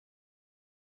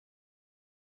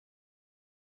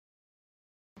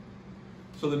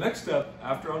So the next step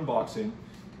after unboxing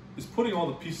is putting all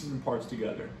the pieces and parts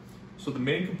together. So the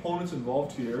main components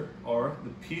involved here are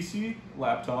the PC,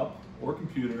 laptop, or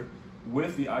computer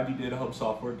with the ID Data Hub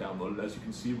software downloaded, as you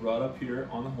can see right up here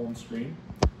on the home screen,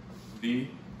 the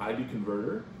ID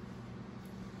converter,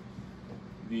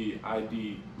 the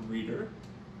ID reader,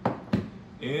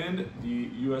 and the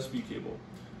USB cable.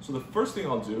 So the first thing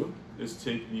I'll do is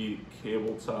take the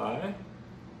cable tie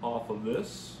off of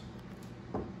this.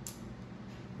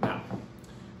 Now,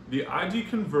 the ID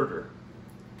converter,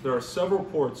 there are several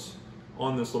ports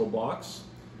on this little box.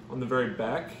 On the very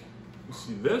back, you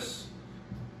see this.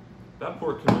 That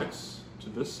port connects to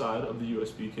this side of the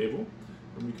USB cable,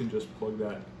 and we can just plug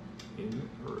that in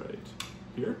right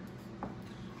here.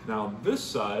 Now this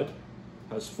side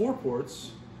has 4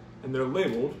 ports, and they're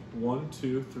labeled 1,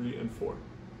 2, 3, and 4.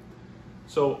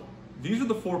 So these are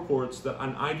the 4 ports that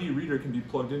an ID reader can be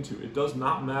plugged into. It does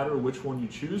not matter which one you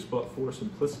choose, but for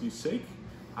simplicity's sake,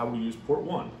 I will use port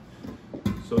 1.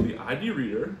 So the ID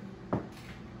reader,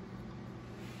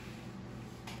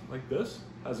 like this,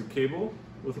 has a cable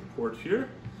with a port here,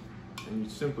 and you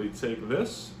simply take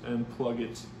this and plug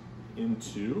it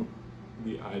into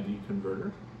the ID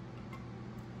converter,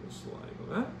 just like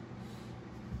that.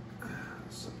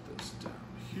 Set this down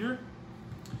here.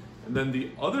 And then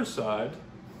the other side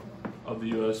of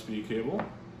the USB cable,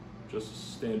 just a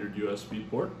standard USB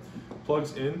port,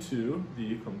 plugs into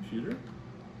the computer,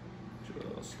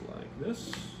 just like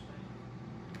this.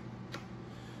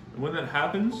 And when that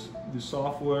happens, the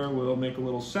software will make a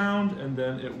little sound, and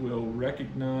then it will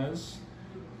recognize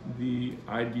the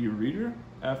ID reader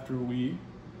after we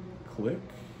click,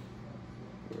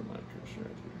 where my cursor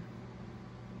right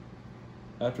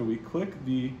here? After we click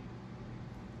the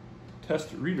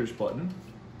test readers button.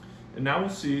 And now we'll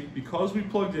see, because we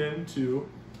plugged into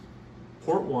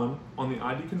port 1 on the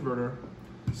ID converter,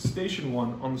 station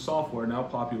 1 on the software now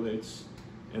populates,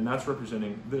 and that's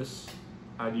representing this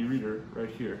ID reader right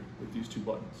here with these 2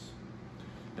 buttons.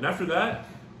 And after that,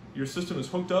 your system is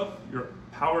hooked up, you're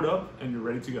powered up, and you're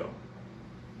ready to go.